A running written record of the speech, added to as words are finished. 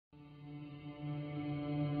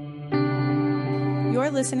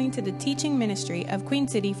You're listening to the teaching ministry of Queen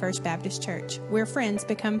City First Baptist Church, where friends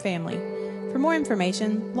become family. For more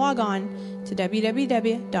information, log on to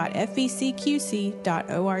www.fbcqc.org.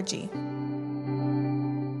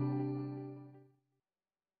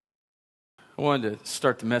 I wanted to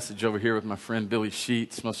start the message over here with my friend Billy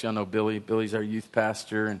Sheets. Most of y'all know Billy. Billy's our youth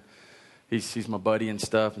pastor, and he's my buddy and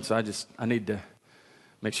stuff. And so I need to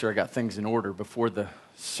make sure I got things in order before the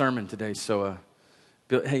sermon today. So,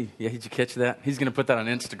 Bill, hey, yeah, did you catch that? He's going to put that on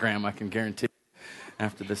Instagram, I can guarantee,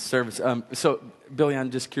 after this service. So, Billy,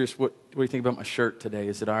 I'm just curious, what do you think about my shirt today?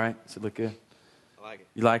 Is it all right? Does it look good? I like it.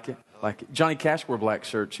 You like it? I like it. Johnny Cash wore black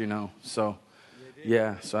shirts, you know, so...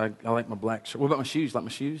 Yeah, so I like my black shirt. What about my shoes? Like my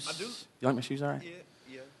shoes? I do. You like my shoes all right?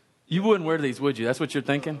 Yeah. You wouldn't wear these, would you? That's what you're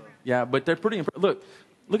thinking? Yeah, but they're pretty impressive.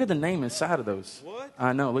 Look at the name inside of those. What?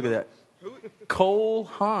 I know, look at that. Who? Cole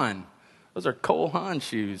Haan. Those are Cole Haan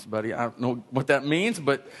shoes, buddy. I don't know what that means,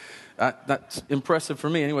 but that's impressive for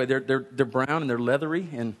me. Anyway, they're brown and they're leathery,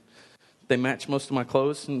 and they match most of my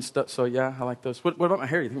clothes and stuff. So, yeah, I like those. What about my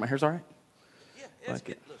hair? You think my hair's all right? Yeah, it's like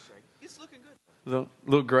good. it. It's looking good. A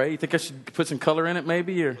little gray. You think I should put some color in it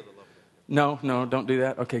maybe? Or No, don't do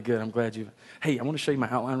that. Okay, good. I'm glad you... Hey, I want to show you my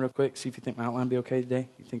outline real quick. See if you think my outline will be okay today.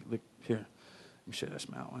 You think... Look, here. Let me show you that's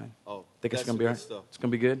my outline. Oh, think it's going to be all right? Stuff. It's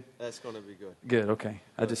going to be good? That's going to be good. Good, okay.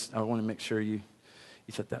 I want to make sure you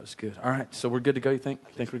thought that was good. All right, so we're good to go, you think?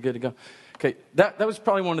 You think we're good to go? Okay, that was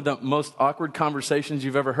probably one of the most awkward conversations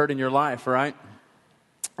you've ever heard in your life, right?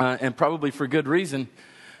 And probably for good reason.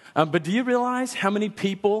 But do you realize how many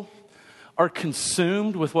people are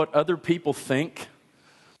consumed with what other people think?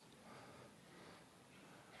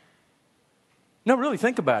 No, really,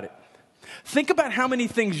 think about it. Think about how many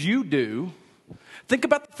things you do. Think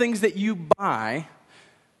about the things that you buy.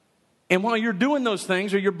 And while you're doing those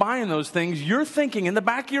things or you're buying those things, you're thinking in the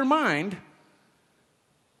back of your mind,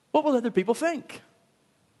 what will other people think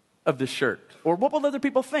of this shirt? Or what will other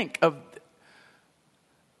people think of...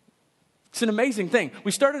 It's an amazing thing.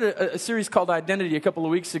 We started a series called Identity a couple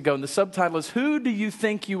of weeks ago, and the subtitle is, Who Do You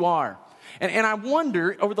Think You Are? And I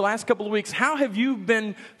wonder, over the last couple of weeks, how have you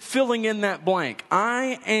been filling in that blank?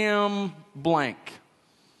 I am blank.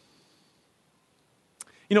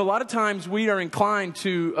 You know, a lot of times we are inclined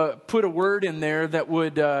to put a word in there that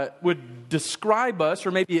would describe us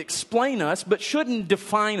or maybe explain us, but shouldn't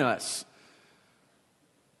define us.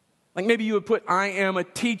 Like maybe you would put, I am a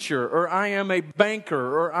teacher, or I am a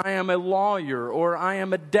banker, or I am a lawyer, or I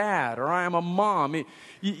am a dad, or I am a mom.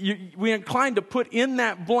 We're inclined to put in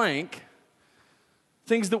that blank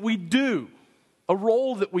things that we do, a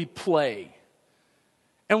role that we play.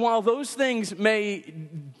 And while those things may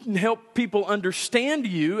help people understand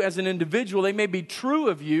you as an individual, they may be true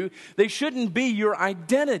of you, they shouldn't be your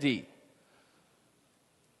identity.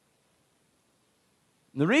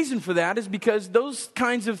 And the reason for that is because those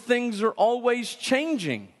kinds of things are always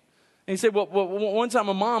changing. And you say, well, once I'm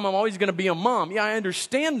a mom, I'm always going to be a mom. Yeah, I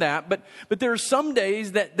understand that, but there are some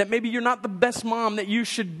days that maybe you're not the best mom that you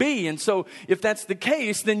should be. And so if that's the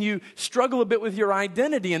case, then you struggle a bit with your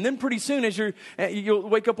identity. And then pretty soon you'll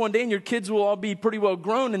wake up one day and your kids will all be pretty well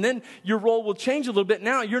grown, and then your role will change a little bit.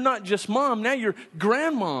 Now you're not just mom, now you're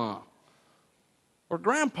grandma or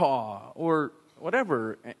grandpa or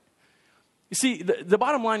whatever. You see, the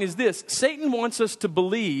bottom line is this. Satan wants us to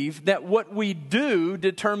believe that what we do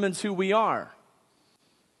determines who we are.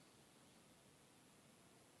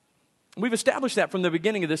 We've established that from the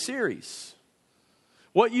beginning of the series.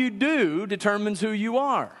 What you do determines who you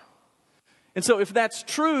are. And so if that's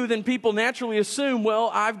true, then people naturally assume,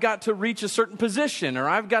 well, I've got to reach a certain position, or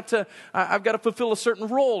I've got to fulfill a certain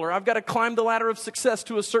role, or I've got to climb the ladder of success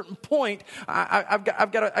to a certain point. I've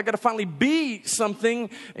got to finally be something,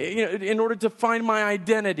 in order to find my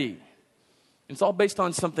identity. It's all based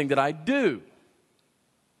on something that I do.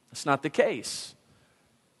 That's not the case.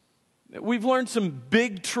 We've learned some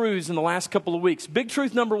big truths in the last couple of weeks. Big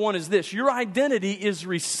truth number one is this: your identity is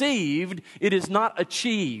received, it is not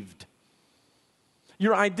achieved.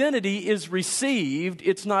 Your identity is received,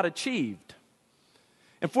 it's not achieved.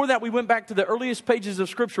 And for that, we went back to the earliest pages of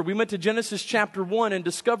Scripture. We went to Genesis chapter 1 and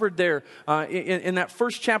discovered there, in that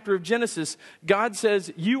first chapter of Genesis, God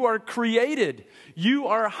says, you are created. You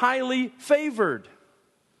are highly favored.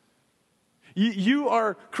 You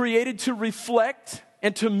are created to reflect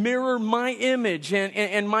and to mirror my image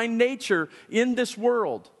and my nature in this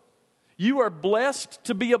world. You are blessed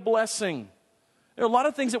to be a blessing. There are a lot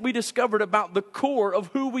of things that we discovered about the core of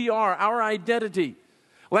who we are, our identity.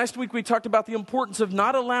 Last week we talked about the importance of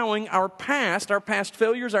not allowing our past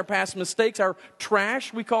failures, our past mistakes, our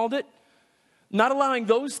trash, we called it, Not allowing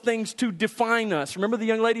those things to define us. Remember the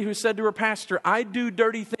young lady who said to her pastor, I do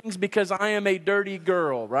dirty things because I am a dirty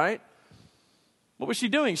girl, right? What was she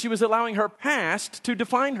doing? She was allowing her past to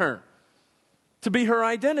define her, to be her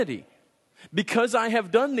identity. Because I have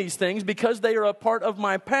done these things, because they are a part of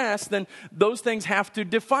my past, then those things have to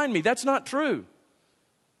define me. That's not true.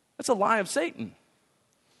 That's a lie of Satan.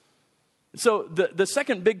 So the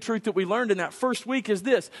second big truth that we learned in that first week is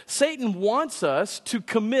this. Satan wants us to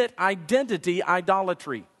commit identity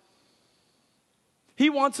idolatry. He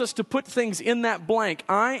wants us to put things in that blank.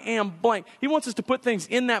 I am blank. He wants us to put things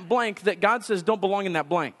in that blank that God says don't belong in that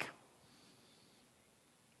blank.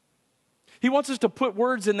 He wants us to put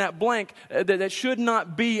words in that blank that should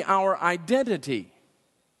not be our identity.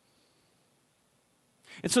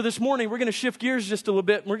 And so this morning, we're going to shift gears just a little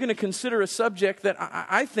bit, and we're going to consider a subject that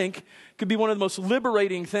I think could be one of the most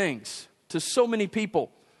liberating things to so many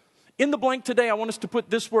people. In the blank today, I want us to put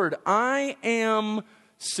this word, I am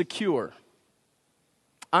secure.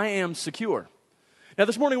 I am secure. Now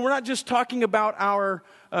this morning, we're not just talking about our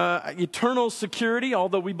eternal security,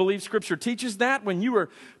 although we believe Scripture teaches that. When you were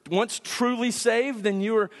once truly saved, then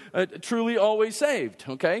you were truly always saved,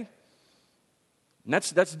 okay? And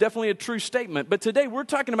that's definitely a true statement. But today we're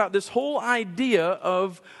talking about this whole idea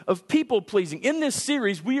of people pleasing. In this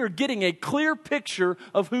series, we are getting a clear picture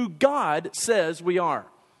of who God says we are.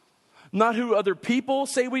 Not who other people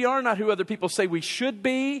say we are, not who other people say we should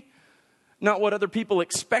be, not what other people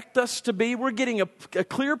expect us to be. We're getting a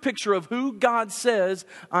clear picture of who God says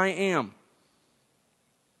I am.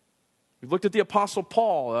 We've looked at the Apostle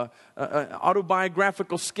Paul, an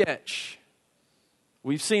autobiographical sketch.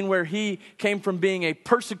 We've seen where he came from being a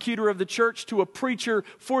persecutor of the church to a preacher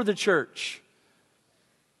for the church.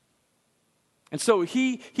 And so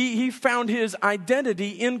he found his identity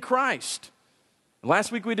in Christ.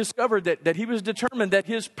 Last week we discovered that he was determined that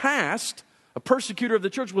his past, a persecutor of the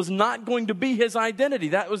church, was not going to be his identity.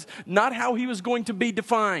 That was not how he was going to be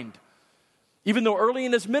defined. Even though early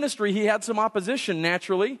in his ministry he had some opposition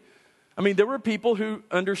naturally. I mean, there were people who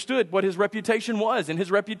understood what his reputation was, and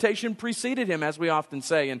his reputation preceded him, as we often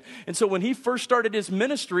say. And so when he first started his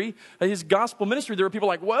ministry, his gospel ministry, there were people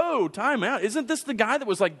like, whoa, time out. Isn't this the guy that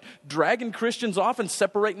was like dragging Christians off and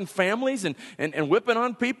separating families and whipping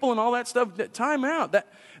on people and all that stuff? Time out.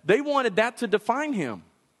 They wanted that to define him.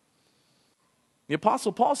 The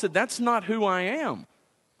Apostle Paul said, that's not who I am.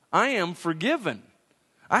 I am forgiven.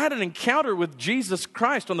 I had an encounter with Jesus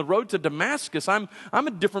Christ on the road to Damascus. I'm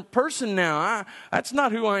a different person now. That's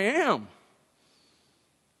not who I am.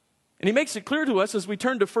 And he makes it clear to us as we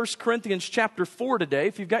turn to 1 Corinthians chapter 4 today.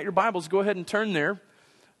 If you've got your Bibles, go ahead and turn there.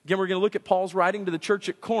 Again, we're going to look at Paul's writing to the church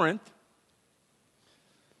at Corinth.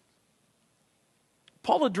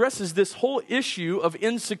 Paul addresses this whole issue of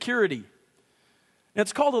insecurity. And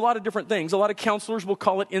it's called a lot of different things. A lot of counselors will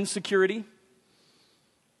call it insecurity.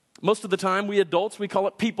 Most of the time, we adults, we call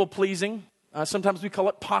it people-pleasing. Sometimes we call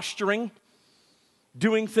it posturing.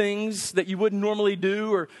 Doing things that you wouldn't normally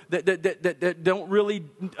do or that don't really,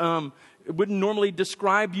 wouldn't normally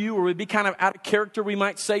describe you or would be kind of out of character, we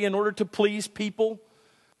might say, in order to please people.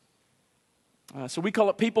 So we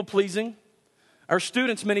call it people-pleasing. Our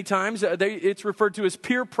students, many times, it's referred to as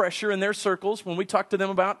peer pressure in their circles. When we talk to them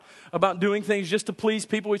about doing things just to please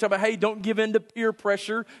people, we talk about, hey, don't give in to peer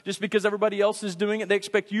pressure. Just because everybody else is doing it, they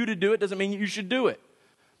expect you to do it, doesn't mean you should do it.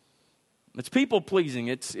 It's people-pleasing.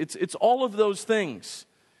 It's all of those things.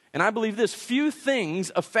 And I believe this, few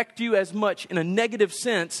things affect you as much in a negative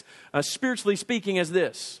sense, spiritually speaking, as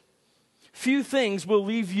this. Few things will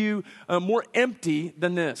leave you more empty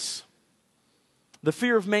than this. The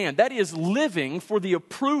fear of man. That is living for the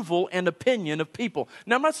approval and opinion of people.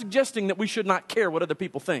 Now, I'm not suggesting that we should not care what other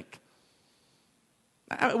people think.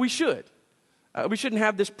 We should. We shouldn't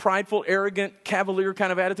have this prideful, arrogant, cavalier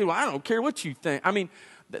kind of attitude. Well, I don't care what you think. I mean,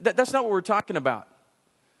 that's not what we're talking about.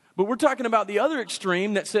 But we're talking about the other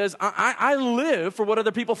extreme that says, I live for what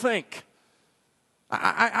other people think.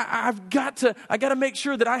 I've got to make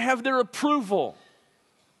sure that I have their approval.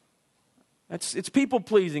 It's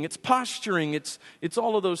people-pleasing, it's posturing, it's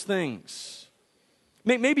all of those things.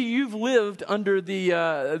 Maybe you've lived under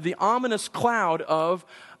the ominous cloud of,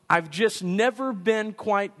 I've just never been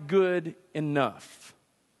quite good enough.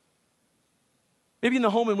 Maybe in the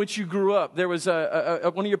home in which you grew up, there was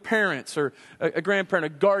one of your parents or a grandparent, a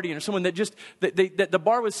guardian, or someone that just, that the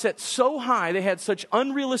bar was set so high, they had such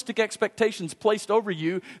unrealistic expectations placed over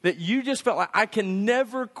you that you just felt like, I can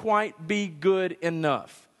never quite be good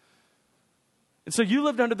enough. And so you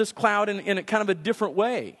lived under this cloud in a kind of a different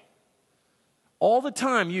way. all the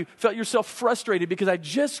time you felt yourself frustrated because I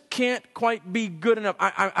just can't quite be good enough.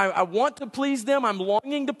 I want to please them. I'm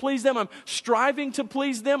longing to please them. I'm striving to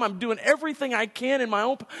please them. I'm doing everything I can in my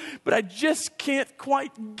own, but I just can't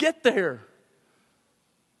quite get there.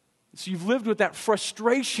 So you've lived with that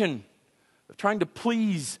frustration of trying to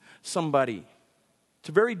please somebody. It's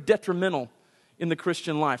very detrimental in the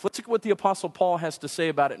Christian life. Let's look at what the Apostle Paul has to say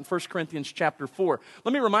about it in 1 Corinthians chapter 4.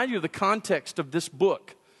 Let me remind you of the context of this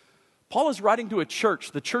book. Paul is writing to a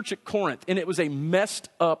church, the church at Corinth, and it was a messed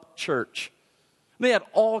up church. They had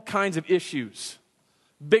all kinds of issues,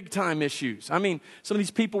 big time issues. I mean, some of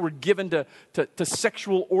these people were given to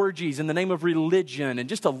sexual orgies in the name of religion and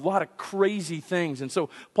just a lot of crazy things. And so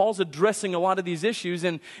Paul's addressing a lot of these issues.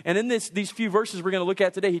 And in these few verses we're going to look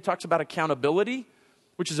at today, he talks about accountability,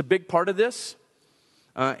 which is a big part of this.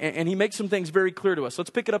 And he makes some things very clear to us. Let's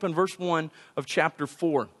pick it up in verse 1 of chapter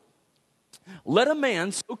 4. Let a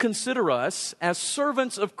man so consider us as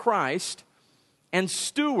servants of Christ and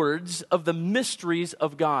stewards of the mysteries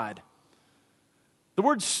of God. The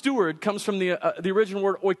word steward comes from the original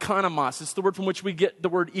word oikonomos. It's the word from which we get the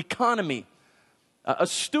word economy. A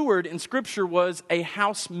steward in Scripture was a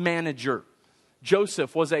house manager.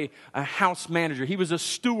 Joseph was a house manager. He was a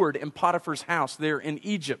steward in Potiphar's house there in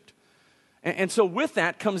Egypt. And so with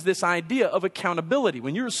that comes this idea of accountability.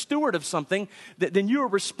 When you're a steward of something, then you are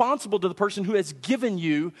responsible to the person who has given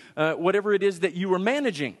you whatever it is that you are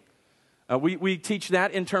managing. We teach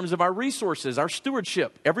that in terms of our resources, our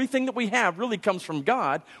stewardship. Everything that we have really comes from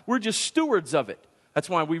God. We're just stewards of it. That's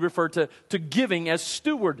why we refer to giving as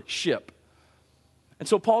stewardship. And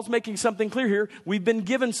so Paul's making something clear here. We've been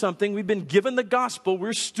given something. We've been given the gospel.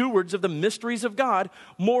 We're stewards of the mysteries of God.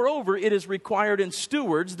 Moreover, it is required in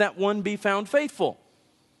stewards that one be found faithful.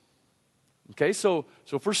 Okay, so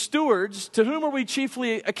for stewards, to whom are we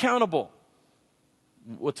chiefly accountable?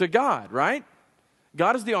 Well, to God, right?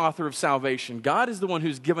 God is the author of salvation. God is the one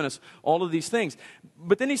who's given us all of these things.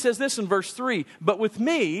 But then he says this in verse 3, but with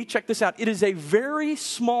me, check this out, it is a very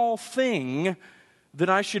small thing that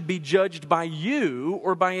I should be judged by you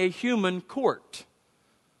or by a human court.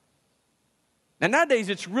 And nowadays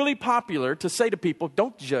it's really popular to say to people,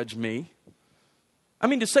 don't judge me. I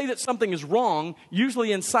mean, to say that something is wrong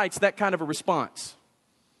usually incites that kind of a response.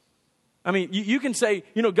 I mean, you can say,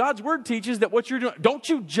 God's word teaches that what you're doing, don't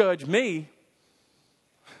you judge me.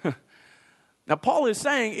 Now, Paul is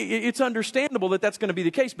saying it's understandable that that's going to be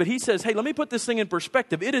the case, but he says, hey, let me put this thing in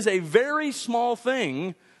perspective. It is a very small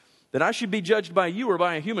thing that I should be judged by you or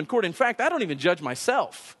by a human court. In fact, I don't even judge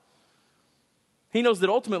myself. He knows that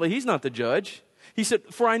ultimately he's not the judge. He said,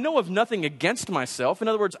 for I know of nothing against myself. In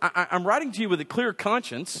other words, I'm writing to you with a clear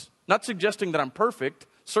conscience, not suggesting that I'm perfect.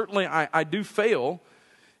 Certainly I do fail.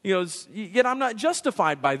 He goes, yet I'm not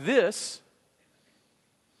justified by this.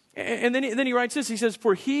 And then he writes this. He says,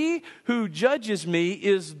 for he who judges me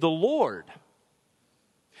is the Lord.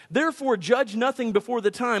 Therefore, judge nothing before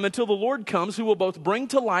the time until the Lord comes, who will both bring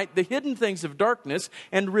to light the hidden things of darkness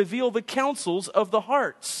and reveal the counsels of the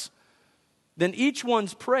hearts. Then each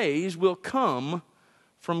one's praise will come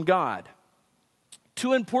from God.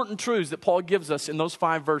 Two important truths that Paul gives us in those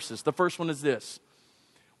 5 verses. The first one is this.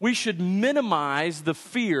 We should minimize the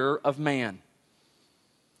fear of man.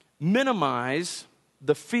 Minimize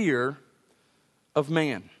the fear of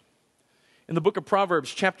man. In the book of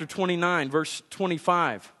Proverbs, chapter 29, verse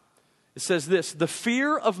 25, it says this, the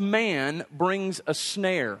fear of man brings a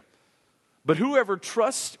snare, but whoever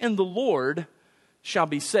trusts in the Lord shall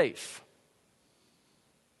be safe.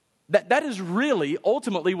 That is really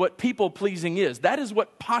ultimately what people-pleasing is. That is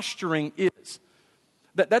what posturing is.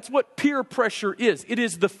 That's what peer pressure is. It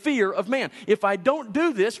is the fear of man. If I don't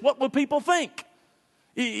do this, what will people think?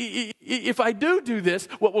 If I do this,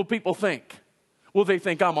 what will people think? Will they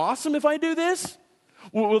think I'm awesome if I do this?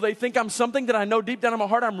 Will they think I'm something that I know deep down in my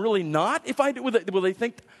heart I'm really not? If I do, will they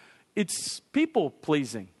think it's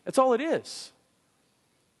people-pleasing? That's all it is.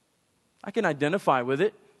 I can identify with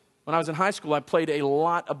it. When I was in high school, I played a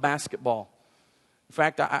lot of basketball. In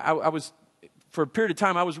fact, I was, for a period of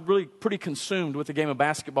time, I was really pretty consumed with the game of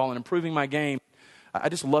basketball and improving my game. I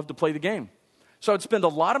just loved to play the game. So I'd spend a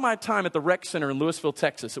lot of my time at the rec center in Lewisville,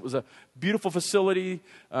 Texas. It was a beautiful facility,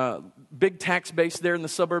 big tax base there in the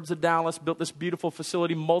suburbs of Dallas, built this beautiful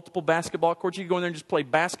facility, multiple basketball courts. You could go in there and just play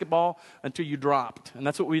basketball until you dropped. And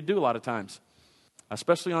that's what we'd do a lot of times,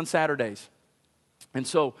 especially on Saturdays. And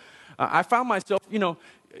so I found myself,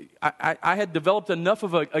 I had developed enough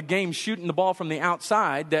of a game shooting the ball from the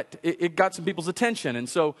outside that it got some people's attention. And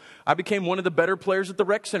so I became one of the better players at the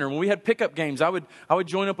rec center. When we had pickup games, I would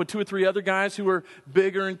join up with 2 or 3 other guys who were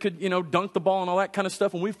bigger and could, dunk the ball and all that kind of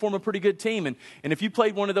stuff. And we'd form a pretty good team. And if you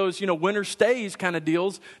played one of those, winner stays kind of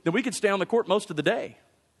deals, then we could stay on the court most of the day.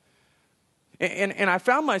 And I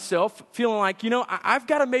found myself feeling like, I've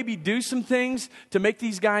got to maybe do some things to make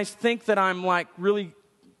these guys think that I'm like really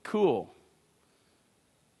cool.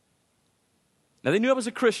 Now, they knew I was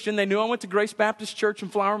a Christian. They knew I went to Grace Baptist Church in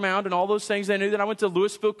Flower Mound and all those things. They knew that I went to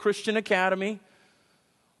Louisville Christian Academy.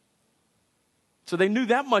 So they knew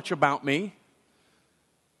that much about me.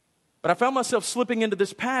 But I found myself slipping into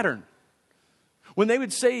this pattern. When they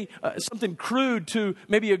would say something crude to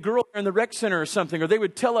maybe a girl in the rec center or something, or they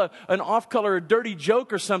would tell an off-color, a dirty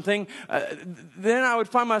joke or something, then I would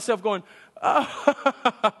find myself going,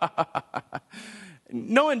 oh.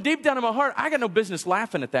 Knowing deep down in my heart, I got no business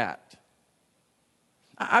laughing at that.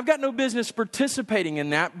 I've got no business participating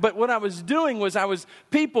in that, but what I was doing was I was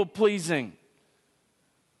people-pleasing.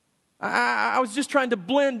 I was just trying to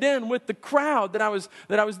blend in with the crowd that I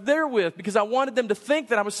was there with because I wanted them to think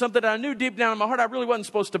that I was something that I knew deep down in my heart I really wasn't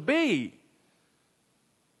supposed to be.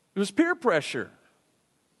 It was peer pressure.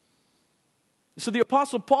 So the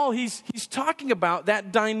Apostle Paul, he's talking about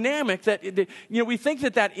that dynamic that, we think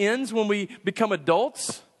that ends when we become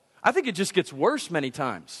adults. I think it just gets worse many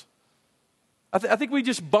times. I think we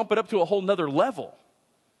just bump it up to a whole nother level.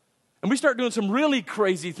 And we start doing some really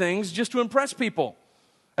crazy things just to impress people.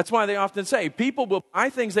 That's why they often say people will buy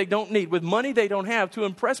things they don't need with money they don't have to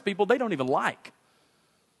impress people they don't even like.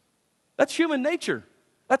 That's human nature.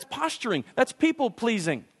 That's posturing. That's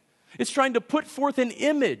people-pleasing. It's trying to put forth an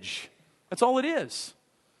image. That's all it is.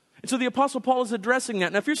 And so the Apostle Paul is addressing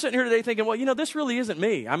that. Now, if you're sitting here today thinking, well, this really isn't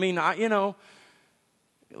me. I mean,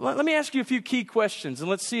 let me ask you a few key questions, and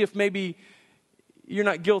let's see if maybe you're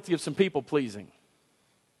not guilty of some people-pleasing.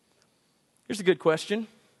 Here's a good question.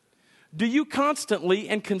 Do you constantly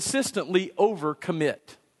and consistently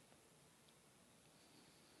overcommit?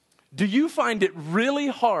 Do you find it really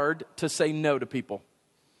hard to say no to people?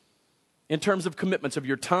 In terms of commitments of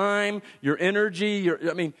your time, your energy,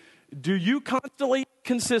 do you constantly,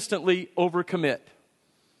 consistently overcommit?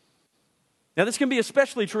 Now, this can be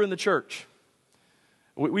especially true in the church.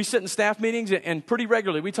 We sit in staff meetings and pretty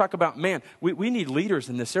regularly we talk about, we need leaders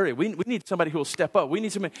in this area. We need somebody who will step up. We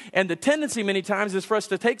need somebody. And the tendency many times is for us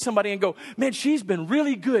to take somebody and go, man, she's been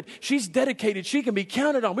really good. She's dedicated. She can be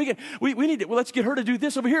counted on. We need it. Well, let's get her to do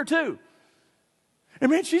this over here too.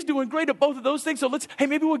 And man, she's doing great at both of those things. So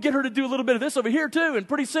maybe we'll get her to do a little bit of this over here too. And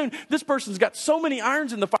pretty soon this person's got so many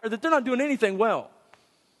irons in the fire that they're not doing anything well.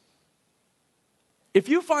 If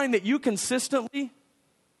you find that you consistently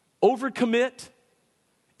overcommit,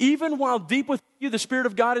 even while deep within you, the Spirit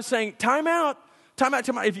of God is saying, time out.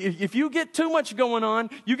 If you get too much going on,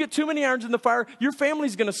 you get too many irons in the fire, your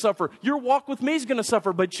family's going to suffer. Your walk with me is going to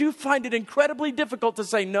suffer. But you find it incredibly difficult to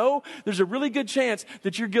say no. There's a really good chance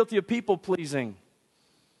that you're guilty of people-pleasing.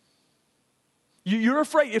 You're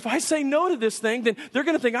afraid, if I say no to this thing, then they're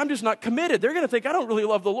going to think I'm just not committed. They're going to think I don't really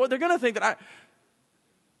love the Lord. They're going to think that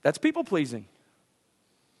that's people-pleasing.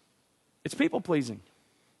 It's people-pleasing.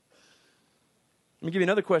 Let me give you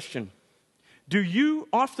another question. Do you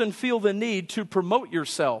often feel the need to promote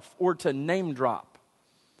yourself or to name drop?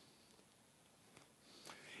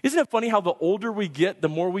 Isn't it funny how the older we get, the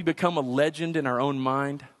more we become a legend in our own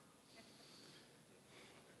mind?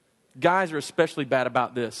 Guys are especially bad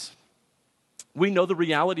about this. We know the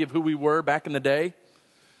reality of who we were back in the day.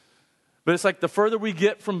 But it's like the further we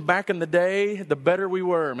get from back in the day, the better we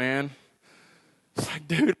were, man. It's like,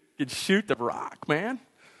 dude, I could shoot the rock, man.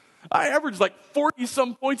 I averaged like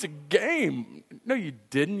 40-some points a game. No, you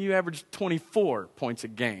didn't. You averaged 24 points a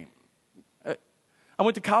game. I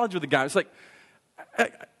went to college with a guy. It's like,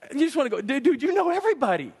 you just want to go, dude, you know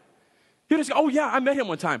everybody. He just go, oh, yeah, I met him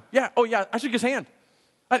one time. Yeah, oh, yeah, I shook his hand.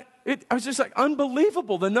 I was just like,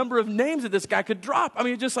 unbelievable, the number of names that this guy could drop. I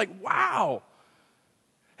mean, it's just like, wow.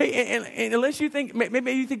 Hey, and unless you think,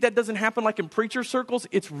 maybe you think that doesn't happen like in preacher circles,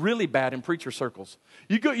 it's really bad in preacher circles.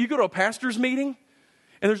 You go to a pastor's meeting,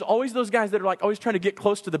 and there's always those guys that are like always trying to get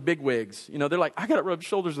close to the big wigs. They're like, I got to rub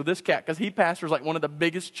shoulders with this cat because he pastors like one of the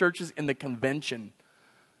biggest churches in the convention.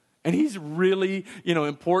 And he's really,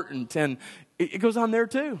 important. And it goes on there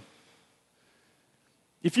too.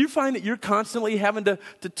 If you find that you're constantly having to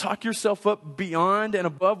talk yourself up beyond and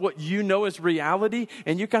above what you know is reality,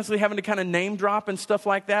 and you're constantly having to kind of name drop and stuff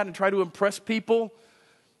like that and try to impress people,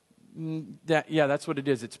 that's what it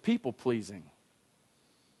is. It's people pleasing.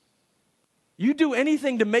 You do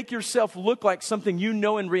anything to make yourself look like something you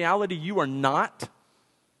know in reality you are not,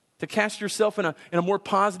 to cast yourself in a more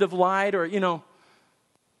positive light, or,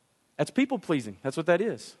 that's people pleasing. That's what that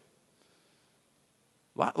is.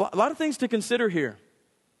 A lot of things to consider here.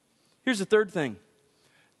 Here's the third thing.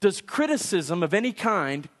 Does criticism of any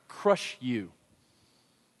kind crush you?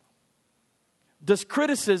 Does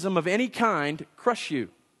criticism of any kind crush you?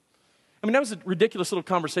 I mean, that was a ridiculous little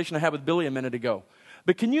conversation I had with Billy a minute ago.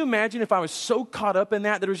 But can you imagine if I was so caught up in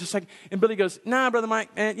that it was just like, and Billy goes, "Nah, Brother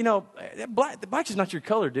Mike, man, black's is not your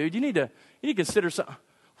color, dude. You need to consider something."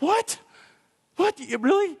 What?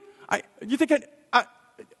 Really? You think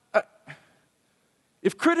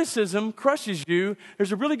if criticism crushes you,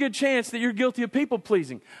 there's a really good chance that you're guilty of people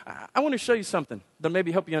pleasing. I want to show you something that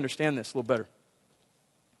maybe help you understand this a little better.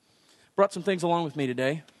 Brought some things along with me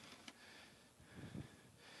today.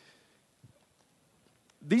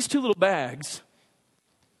 These two little bags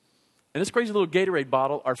and this crazy little Gatorade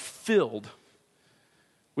bottle are filled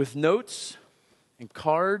with notes and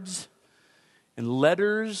cards and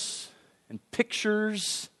letters and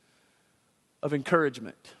pictures of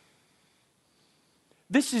encouragement.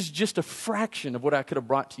 This is just a fraction of what I could have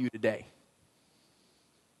brought to you today.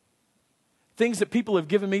 Things that people have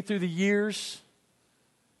given me through the years.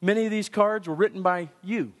 Many of these cards were written by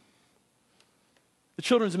you. The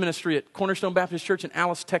children's ministry at Cornerstone Baptist Church in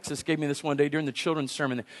Alice, Texas gave me this one day during the children's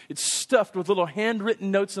sermon. It's stuffed with little handwritten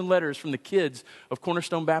notes and letters from the kids of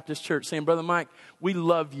Cornerstone Baptist Church saying, "Brother Mike, we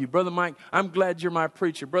love you. Brother Mike, I'm glad you're my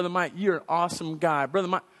preacher. Brother Mike, you're an awesome guy. Brother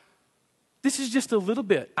Mike." This is just a little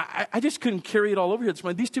bit. I just couldn't carry it all over here this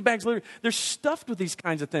morning. These two bags, literally, they're stuffed with these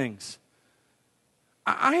kinds of things.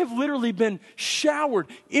 I have literally been showered,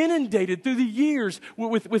 inundated through the years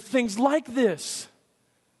with things like this.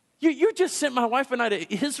 You just sent my wife and I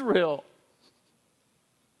to Israel.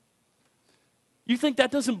 You think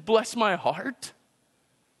that doesn't bless my heart?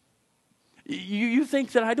 You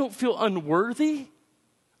think that I don't feel unworthy?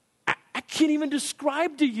 I can't even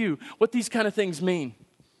describe to you what these kind of things mean.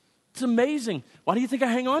 It's amazing. Why do you think I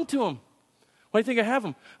hang on to them? Why do you think I have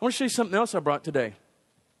them? I want to show you something else I brought today.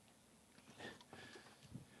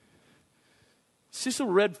 See this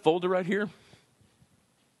little red folder right here?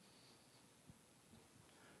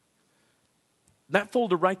 That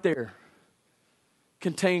folder right there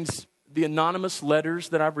contains the anonymous letters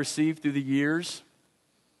that I've received through the years.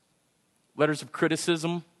 Letters of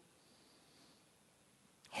criticism,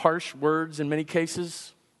 harsh words in many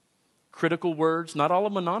cases, critical words. Not all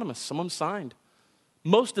of them anonymous, some of them signed.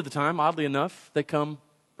 Most of the time, oddly enough, they come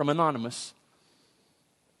from anonymous.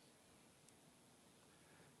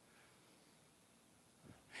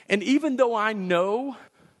 And even though I know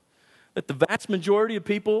that the vast majority of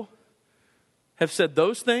people have said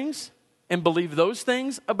those things and believe those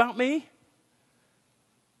things about me,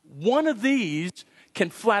 one of these can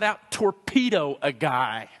flat out torpedo a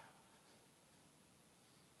guy.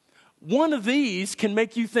 One of these can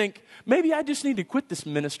make you think, maybe I just need to quit this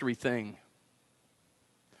ministry thing.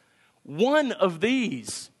 One of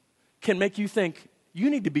these can make you think, you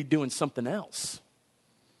need to be doing something else.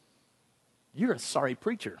 You're a sorry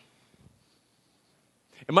preacher.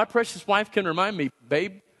 And my precious wife can remind me,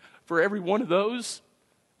 babe, for every one of those,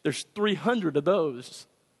 there's 300 of those.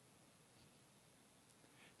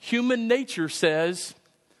 Human nature says,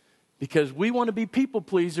 because we want to be people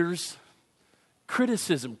pleasers,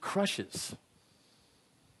 criticism crushes.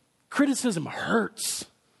 Criticism hurts.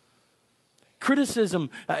 Criticism,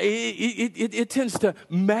 it tends to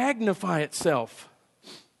magnify itself.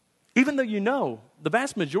 Even though you know the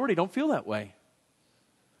vast majority don't feel that way.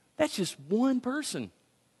 That's just one person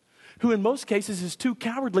who in most cases is too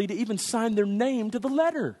cowardly to even sign their name to the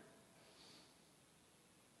letter.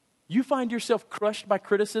 You find yourself crushed by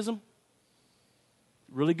criticism,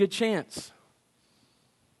 really good chance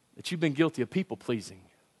that you've been guilty of people pleasing.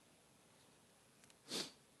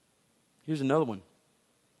 Here's another one.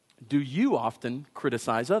 Do you often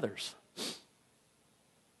criticize others?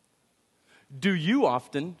 Do you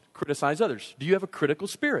often criticize others? Do you have a critical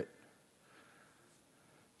spirit?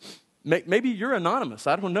 Maybe you're anonymous.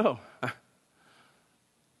 I don't know.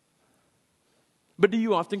 But do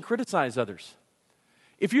you often criticize others?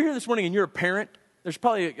 If you're here this morning and you're a parent, there's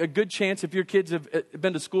probably a good chance if your kids have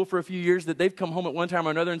been to school for a few years that they've come home at one time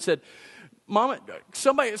or another and said, "Mama,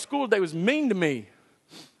 somebody at school today was mean to me.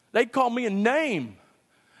 They called me a name.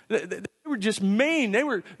 They were just mean. They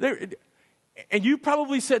were." And you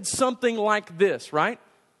probably said something like this, right?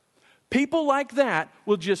 People like that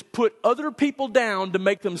will just put other people down to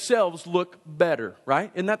make themselves look better,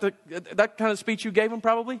 right? Isn't that that kind of speech you gave them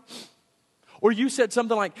probably? Or you said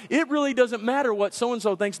something like, "It really doesn't matter what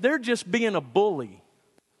so-and-so thinks. They're just being a bully.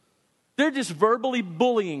 They're just verbally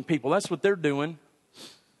bullying people. That's what they're doing."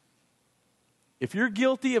 If you're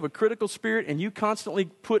guilty of a critical spirit and you constantly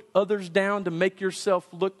put others down to make yourself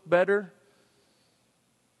look better,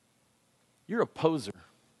 you're a poser.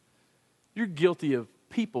 You're guilty of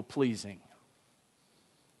people pleasing.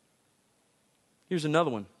 Here's another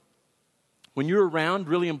one. When you're around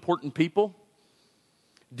really important people,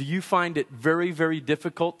 do you find it very, very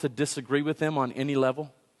difficult to disagree with them on any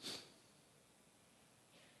level?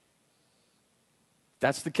 If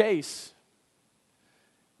that's the case,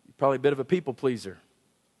 you're probably a bit of a people pleaser.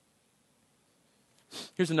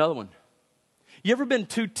 Here's another one. You ever been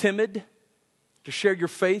too timid to share your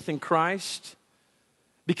faith in Christ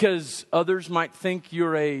because others might think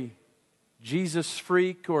you're a Jesus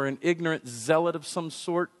freak or an ignorant zealot of some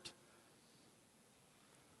sort?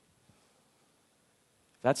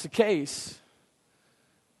 If that's the case,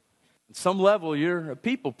 at some level, you're a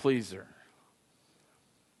people pleaser.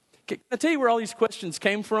 Can I tell you where all these questions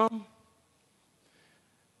came from?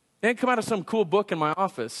 They didn't come out of some cool book in my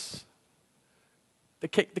office. They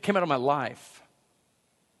came out of my life.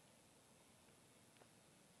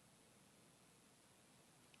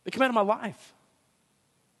 They came out of my life.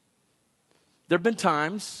 There have been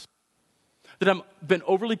times that I've been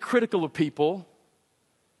overly critical of people,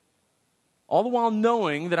 all the while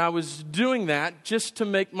knowing that I was doing that just to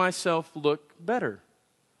make myself look better.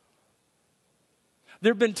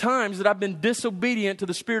 There have been times that I've been disobedient to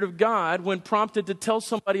the Spirit of God when prompted to tell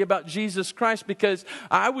somebody about Jesus Christ because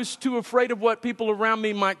I was too afraid of what people around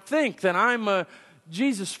me might think, that I'm a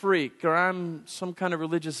Jesus freak or I'm some kind of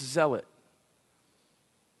religious zealot.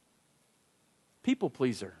 People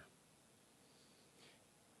pleaser.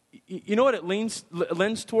 You know what it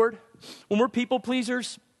lends toward? When we're people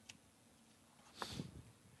pleasers,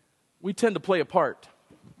 we tend to play a part.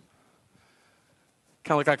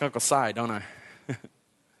 Kind of look like Uncle Si, don't I?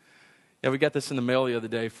 Yeah, we got this in the mail the other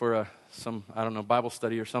day for some, Bible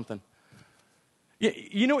study or something. Yeah,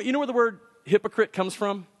 you know where the word hypocrite comes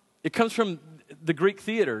from? It comes from the Greek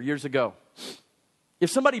theater years ago. If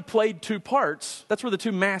somebody played two parts, that's where the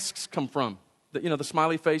two masks come from. The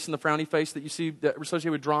smiley face and the frowny face that you see that are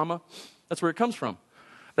associated with drama. That's where it comes from.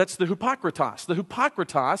 That's the hypokritos. The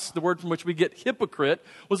hypokritos, the word from which we get hypocrite,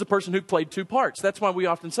 was a person who played two parts. That's why we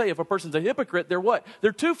often say if a person's a hypocrite, they're what?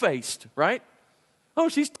 They're two-faced, right? Oh,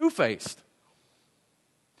 she's two-faced.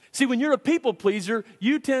 See, when you're a people pleaser,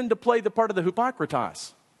 you tend to play the part of the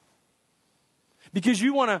hypokritos. Because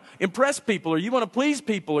you want to impress people or you want to please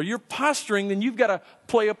people or you're posturing, then you've got to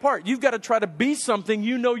play a part. You've got to try to be something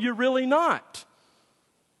you know you're really not.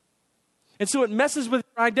 And so it messes with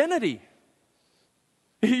your identity.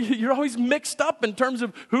 You're always mixed up in terms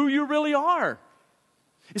of who you really are.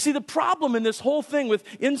 You see, the problem in this whole thing with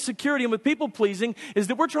insecurity and with people pleasing is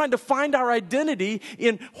that we're trying to find our identity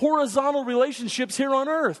in horizontal relationships here on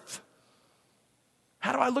earth.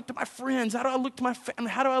 How do I look to my friends? How do I look to my family?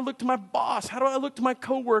 How do I look to my boss? How do I look to my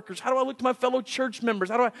coworkers? How do I look to my fellow church members?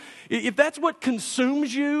 If that's what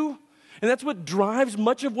consumes you, and that's what drives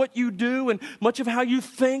much of what you do and much of how you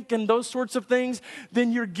think and those sorts of things,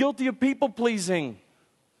 then you're guilty of people pleasing.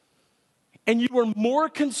 And you are more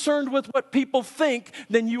concerned with what people think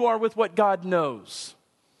than you are with what God knows.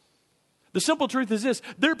 The simple truth is this.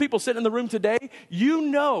 There are people sitting in the room today, you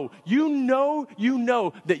know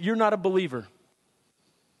that you're not a believer.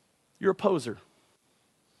 You're a poser.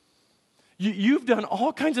 You've done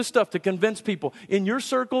all kinds of stuff to convince people in your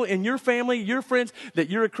circle, in your family, your friends, that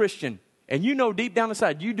you're a Christian. And you know deep down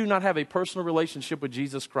inside, you do not have a personal relationship with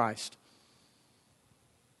Jesus Christ.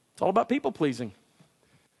 It's all about people pleasing.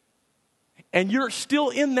 And you're still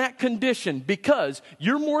in that condition because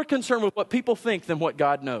you're more concerned with what people think than what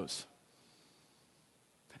God knows.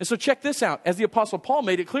 And so check this out. As the Apostle Paul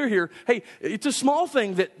made it clear here, hey, it's a small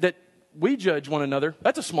thing that we judge one another.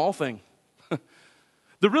 That's a small thing.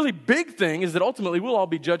 The really big thing is that ultimately we'll all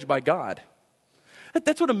be judged by God.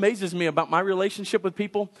 That's what amazes me about my relationship with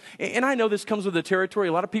people. And I know this comes with the territory.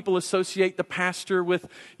 A lot of people associate the pastor with,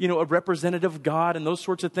 a representative of God and those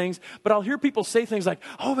sorts of things. But I'll hear people say things like,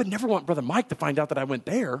 oh, I would never want Brother Mike to find out that I went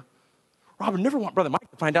there. Or I would never want Brother Mike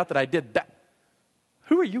to find out that I did that.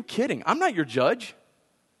 Who are you kidding? I'm not your judge.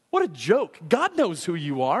 What a joke. God knows who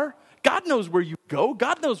you are. God knows where you go.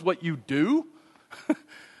 God knows what you do.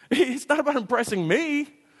 It's not about impressing me.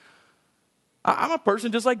 I'm a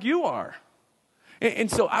person just like you are.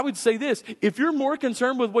 And so I would say this, if you're more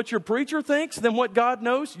concerned with what your preacher thinks than what God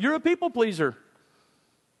knows, you're a people pleaser.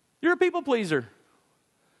 You're a people pleaser.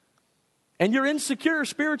 And you're insecure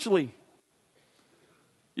spiritually.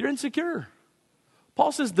 You're insecure.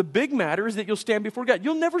 Paul says the big matter is that you'll stand before God.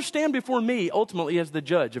 You'll never stand before me ultimately as the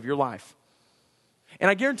judge of your life. And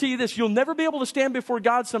I guarantee you this, you'll never be able to stand before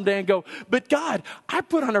God someday and go, but God, I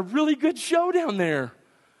put on a really good show down there.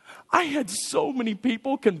 I had so many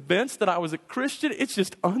people convinced that I was a Christian. It's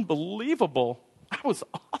just unbelievable. I was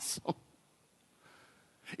awesome.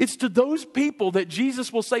 It's to those people that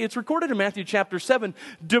Jesus will say, it's recorded in Matthew chapter 7,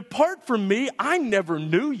 depart from me, I never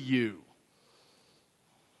knew you.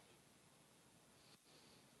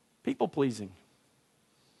 People pleasing.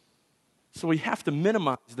 So we have to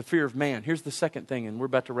minimize the fear of man. Here's the second thing, and we're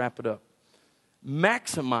about to wrap it up.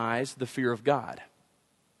 Maximize the fear of God.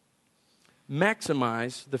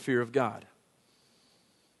 Maximize the fear of God.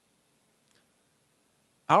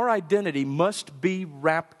 Our identity must be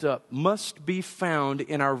wrapped up, must be found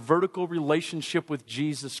in our vertical relationship with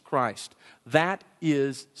Jesus Christ. That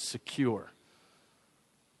is secure.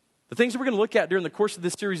 The things that we're going to look at during the course of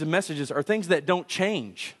this series of messages are things that don't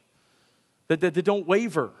change, that don't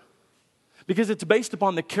waver, because it's based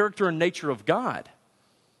upon the character and nature of God.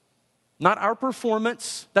 Not our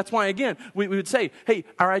performance. That's why, again, we would say, hey,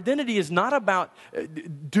 our identity is not about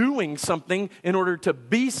doing something in order to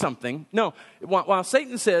be something. No, while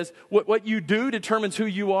Satan says what you do determines who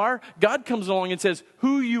you are, God comes along and says,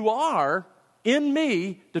 who you are in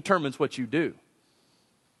me determines what you do.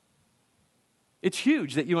 It's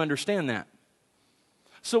huge that you understand that.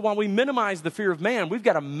 So while we minimize the fear of man, we've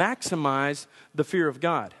got to maximize the fear of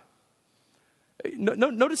God.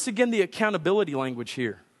 Notice again the accountability language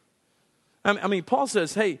here. I mean, Paul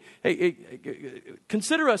says, hey,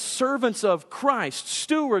 consider us servants of Christ,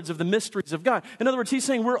 stewards of the mysteries of God. In other words, he's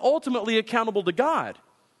saying we're ultimately accountable to God.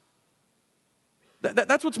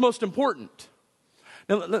 That's what's most important.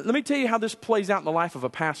 Now, let me tell you how this plays out in the life of a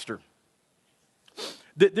pastor.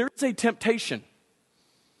 There is a temptation.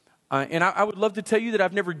 And I would love to tell you that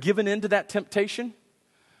I've never given in to that temptation.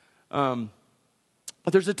 But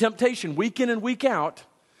there's a temptation week in and week out.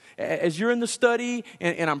 As you're in the study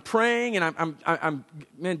and I'm praying and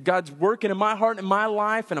man, God's working in my heart and in my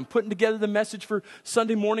life, and I'm putting together the message for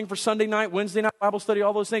Sunday morning, for Sunday night, Wednesday night Bible study,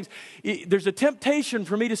 all those things. There's a temptation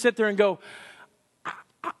for me to sit there and go,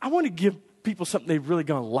 I want to give people something they're really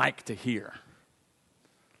going to like to hear.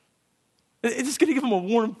 It's just going to give them a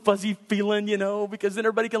warm, fuzzy feeling, because then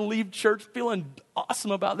everybody can leave church feeling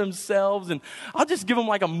awesome about themselves. And I'll just give them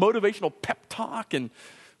like a motivational pep talk, and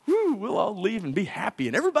we'll all leave and be happy.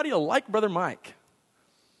 And everybody will like Brother Mike.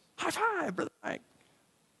 High five, Brother Mike.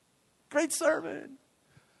 Great sermon.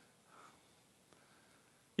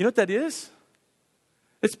 You know what that is?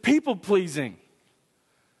 It's people pleasing.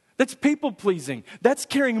 That's people pleasing. That's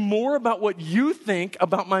caring more about what you think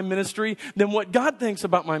about my ministry than what God thinks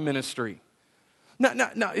about my ministry.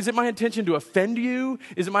 Now, is it my intention to offend you?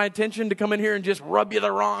 Is it my intention to come in here and just rub you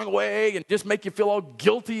the wrong way and just make you feel all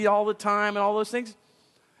guilty all the time and all those things?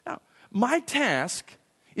 Now, my task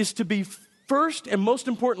is to be first and most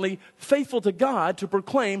importantly faithful to God to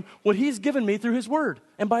proclaim what He's given me through His Word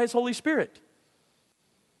and by His Holy Spirit.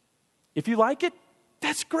 If you like it,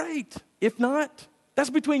 that's great. If not,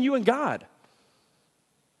 that's between you and God.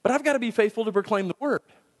 But I've got to be faithful to proclaim the Word.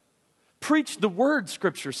 Preach the Word,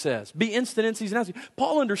 Scripture says. Be instant in season, out of season.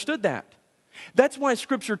 Paul understood that. That's why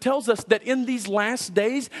Scripture tells us that in these last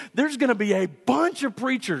days, there's going to be a bunch of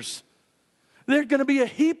preachers. There's going to be a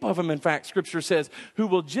heap of them, in fact, Scripture says, who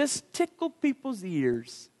will just tickle people's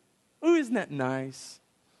ears. Oh, isn't that nice?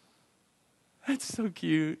 That's so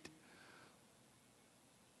cute.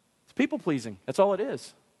 It's people-pleasing. That's all it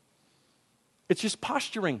is. It's just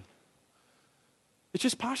posturing. It's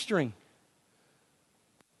just posturing.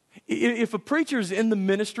 If a preacher is in the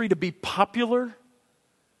ministry to be popular,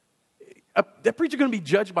 that preacher is going to be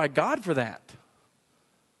judged by God for that.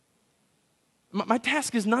 My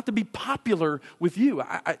task is not to be popular with you.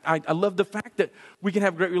 I love the fact that we can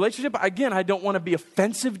have a great relationship. Again, I don't want to be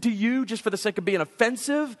offensive to you just for the sake of being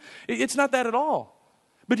offensive. It's not that at all.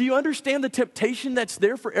 But do you understand the temptation that's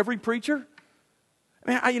there for every preacher?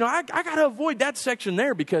 Man, I got to avoid that section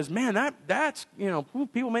there because, man, that's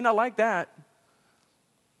people may not like that.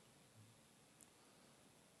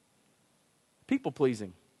 People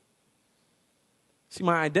pleasing. See,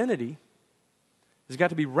 my identity has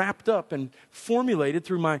got to be wrapped up and formulated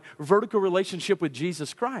through my vertical relationship with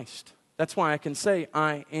Jesus Christ. That's why I can say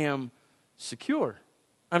I am secure.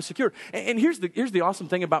 I'm secure. And here's the awesome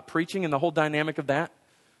thing about preaching and the whole dynamic of that.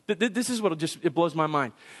 This is what it blows my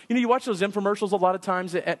mind. You watch those infomercials a lot of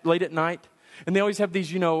times late at night, and they always have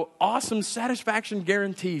these, awesome satisfaction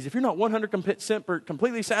guarantees. If you're not 100%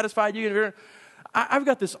 completely satisfied, I've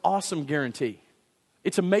got this awesome guarantee.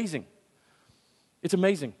 It's amazing. It's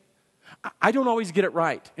amazing. I don't always get it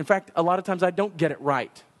right. In fact, a lot of times I don't get it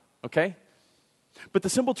right, okay? But the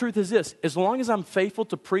simple truth is this: as long as I'm faithful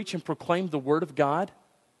to preach and proclaim the Word of God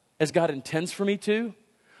as God intends for me to,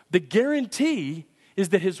 the guarantee is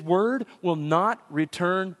that His Word will not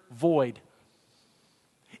return void.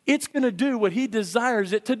 It's going to do what He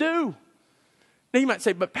desires it to do. Now you might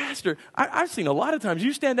say, but Pastor, I've seen a lot of times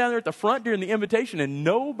you stand down there at the front during the invitation and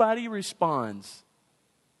nobody responds.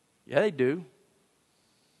 Yeah, they do.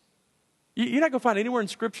 You're not going to find anywhere in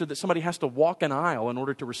Scripture that somebody has to walk an aisle in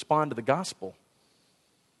order to respond to the gospel.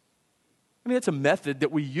 I mean, it's a method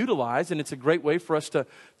that we utilize, and it's a great way for us to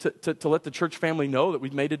let the church family know that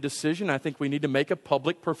we've made a decision. I think we need to make a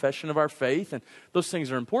public profession of our faith, and those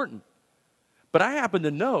things are important. But I happen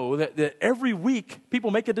to know that every week people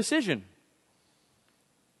make a decision.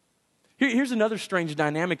 Here's another strange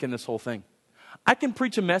dynamic in this whole thing. I can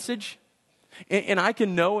preach a message, and I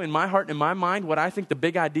can know in my heart and in my mind what I think the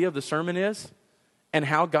big idea of the sermon is, and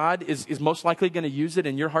how God is most likely going to use it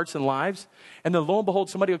in your hearts and lives. And then lo and behold,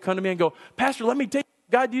 somebody will come to me and go, Pastor, let me tell you,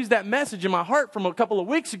 God used that message in my heart from a couple of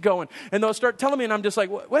weeks ago. And they'll start telling me, and I'm just like,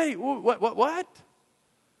 wait, what? Are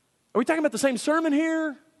we talking about the same sermon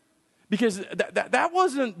here? Because that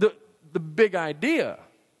wasn't the big idea.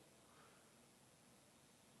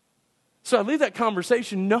 So I leave that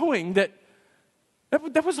conversation knowing that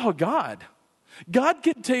was all God. God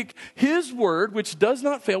can take His word, which does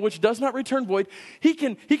not fail, which does not return void. He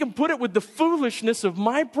can put it with the foolishness of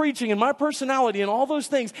my preaching and my personality and all those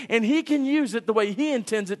things, and He can use it the way He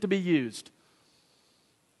intends it to be used,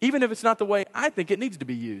 even if it's not the way I think it needs to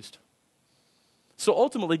be used. So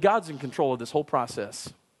ultimately, God's in control of this whole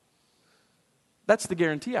process. That's the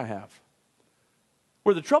guarantee I have.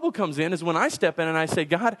 Where the trouble comes in is when I step in and I say,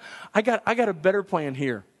 God, I got a better plan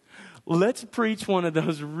here. Let's preach one of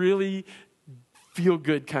those really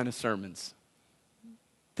feel-good kind of sermons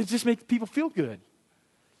that just make people feel good.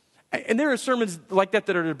 And there are sermons like that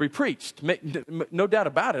are to be preached, no doubt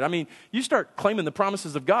about it. I mean, you start claiming the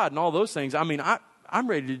promises of God and all those things, I mean, I'm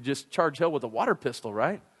ready to just charge hell with a water pistol,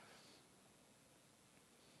 right?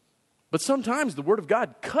 But sometimes the Word of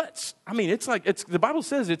God cuts. I mean, the Bible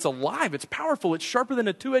says it's alive, it's powerful, it's sharper than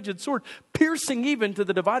a two-edged sword, piercing even to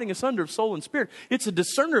the dividing asunder of soul and spirit. It's a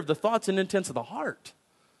discerner of the thoughts and intents of the heart.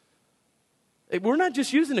 We're not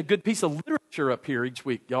just using a good piece of literature up here each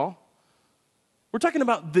week, y'all. We're talking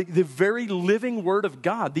about the very living Word of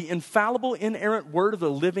God, the infallible, inerrant Word of the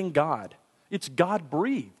living God. It's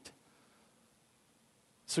God-breathed.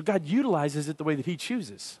 So God utilizes it the way that He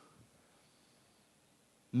chooses.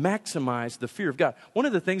 Maximize the fear of God. One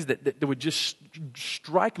of the things that would just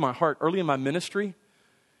strike my heart early in my ministry,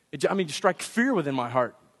 just strike fear within my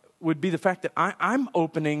heart, would be the fact that I'm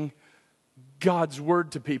opening God's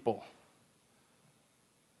Word to people.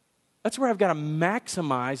 That's where I've got to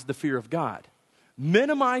maximize the fear of God.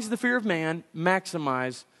 Minimize the fear of man,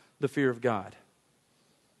 maximize the fear of God.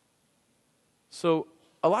 So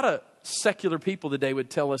a lot of secular people today would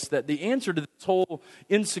tell us that the answer to this whole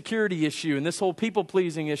insecurity issue and this whole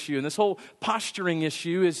people-pleasing issue and this whole posturing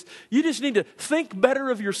issue is you just need to think better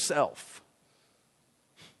of yourself.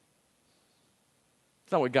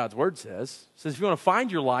 It's not what God's Word says. It says if you want to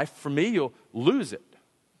find your life from me, you'll lose it.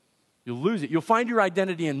 You'll lose it. You'll find your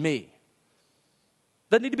identity in me.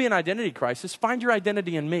 Doesn't need to be an identity crisis. Find your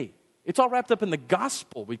identity in me. It's all wrapped up in the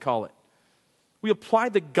gospel, we call it. We apply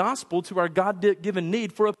the gospel to our God-given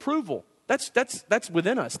need for approval. That's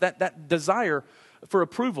within us, that desire for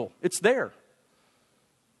approval. It's there.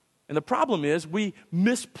 And the problem is we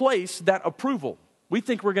misplace that approval. We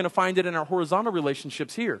think we're going to find it in our horizontal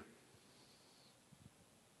relationships here.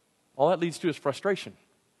 All that leads to is frustration.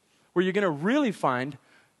 Where you're going to really find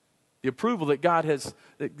the approval that God's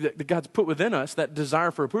put within us, that desire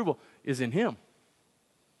for approval, is in Him.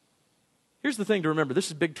 Here's the thing to remember. This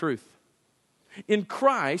is big truth. In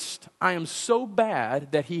Christ, I am so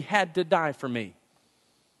bad that He had to die for me.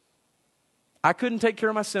 I couldn't take care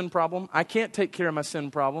of my sin problem. I can't take care of my sin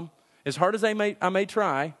problem. As hard as I may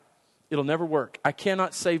try, it'll never work. I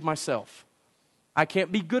cannot save myself. I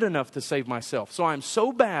can't be good enough to save myself. So I'm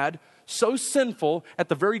so bad, so sinful at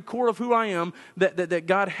the very core of who I am that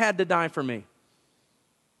God had to die for me.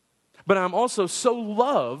 But I'm also so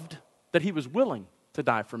loved that He was willing to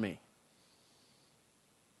die for me.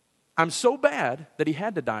 I'm so bad that He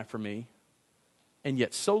had to die for me, and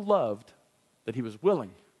yet so loved that He was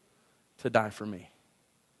willing to die for me.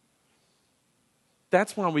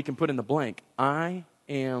 That's why we can put in the blank, I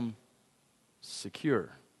am secure.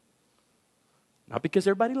 Not because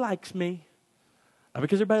everybody likes me, not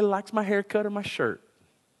because everybody likes my haircut or my shirt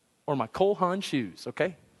or my Cole Haan shoes,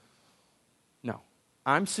 okay? No,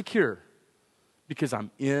 I'm secure because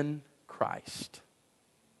I'm in Christ.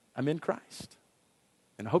 I'm in Christ.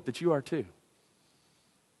 And I hope that you are too.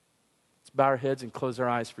 Let's bow our heads and close our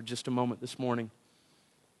eyes for just a moment this morning.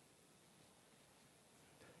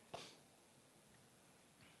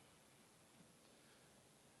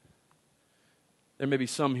 There may be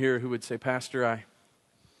some here who would say, Pastor,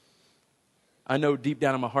 I know deep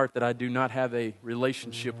down in my heart that I do not have a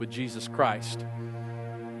relationship with Jesus Christ.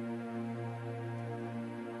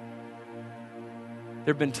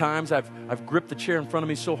 There have been times I've gripped the chair in front of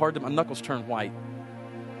me so hard that my knuckles turn white.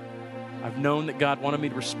 I've known that God wanted me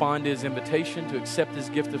to respond to His invitation, to accept His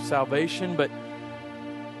gift of salvation, but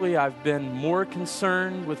really I've been more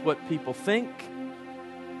concerned with what people think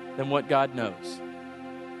than what God knows.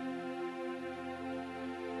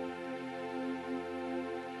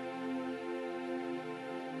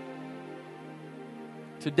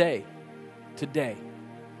 Today,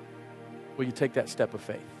 will you take that step of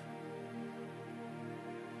faith?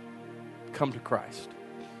 Come to Christ.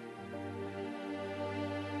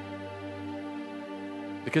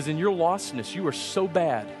 Because in your lostness, you are so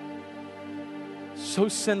bad, so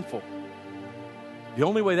sinful. The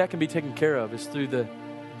only way that can be taken care of is through the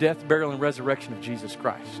death, burial, and resurrection of Jesus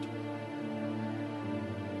Christ.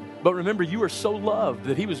 But remember, you are so loved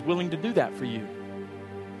that He was willing to do that for you.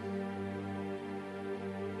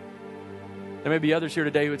 There may be others here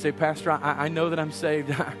today who would say, Pastor, I know that I'm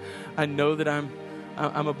saved. I know that I'm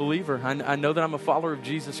a believer. I know that I'm a follower of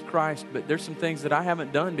Jesus Christ, but there's some things that I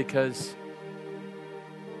haven't done because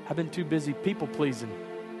I've been too busy people-pleasing.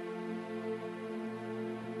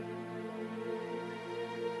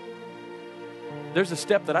 There's a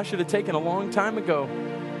step that I should have taken a long time ago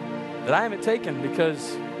that I haven't taken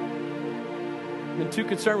because I've been too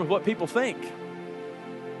concerned with what people think.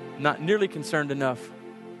 Not nearly concerned enough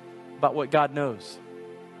about what God knows.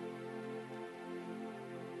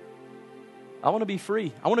 I want to be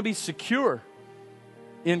free. I want to be secure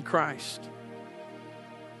in Christ.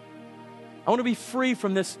 I want to be free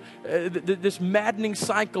from this maddening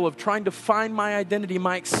cycle of trying to find my identity,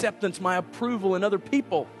 my acceptance, my approval in other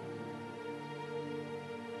people.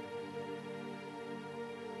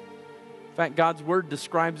 In fact, God's Word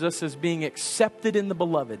describes us as being accepted in the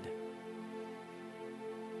Beloved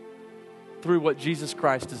through what Jesus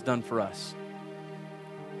Christ has done for us.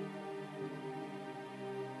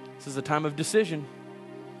 This is a time of decision.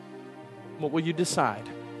 What will you decide?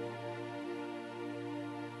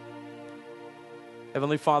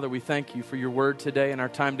 Heavenly Father, we thank You for Your Word today and our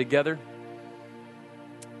time together.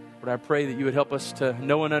 Lord, I pray that You would help us to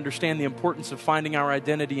know and understand the importance of finding our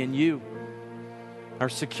identity in You, our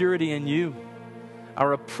security in You,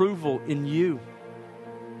 our approval in You.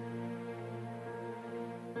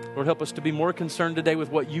 Lord, help us to be more concerned today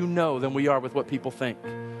with what You know than we are with what people think.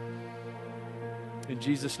 In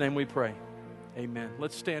Jesus' name we pray. Amen.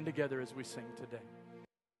 Let's stand together as we sing today.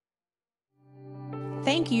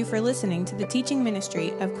 Thank you for listening to the teaching ministry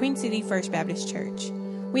of Queen City First Baptist Church.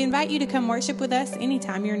 We invite you to come worship with us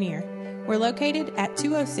anytime you're near. We're located at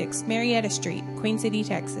 206 Marietta Street, Queen City,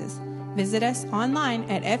 Texas. Visit us online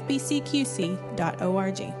at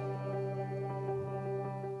fbcqc.org.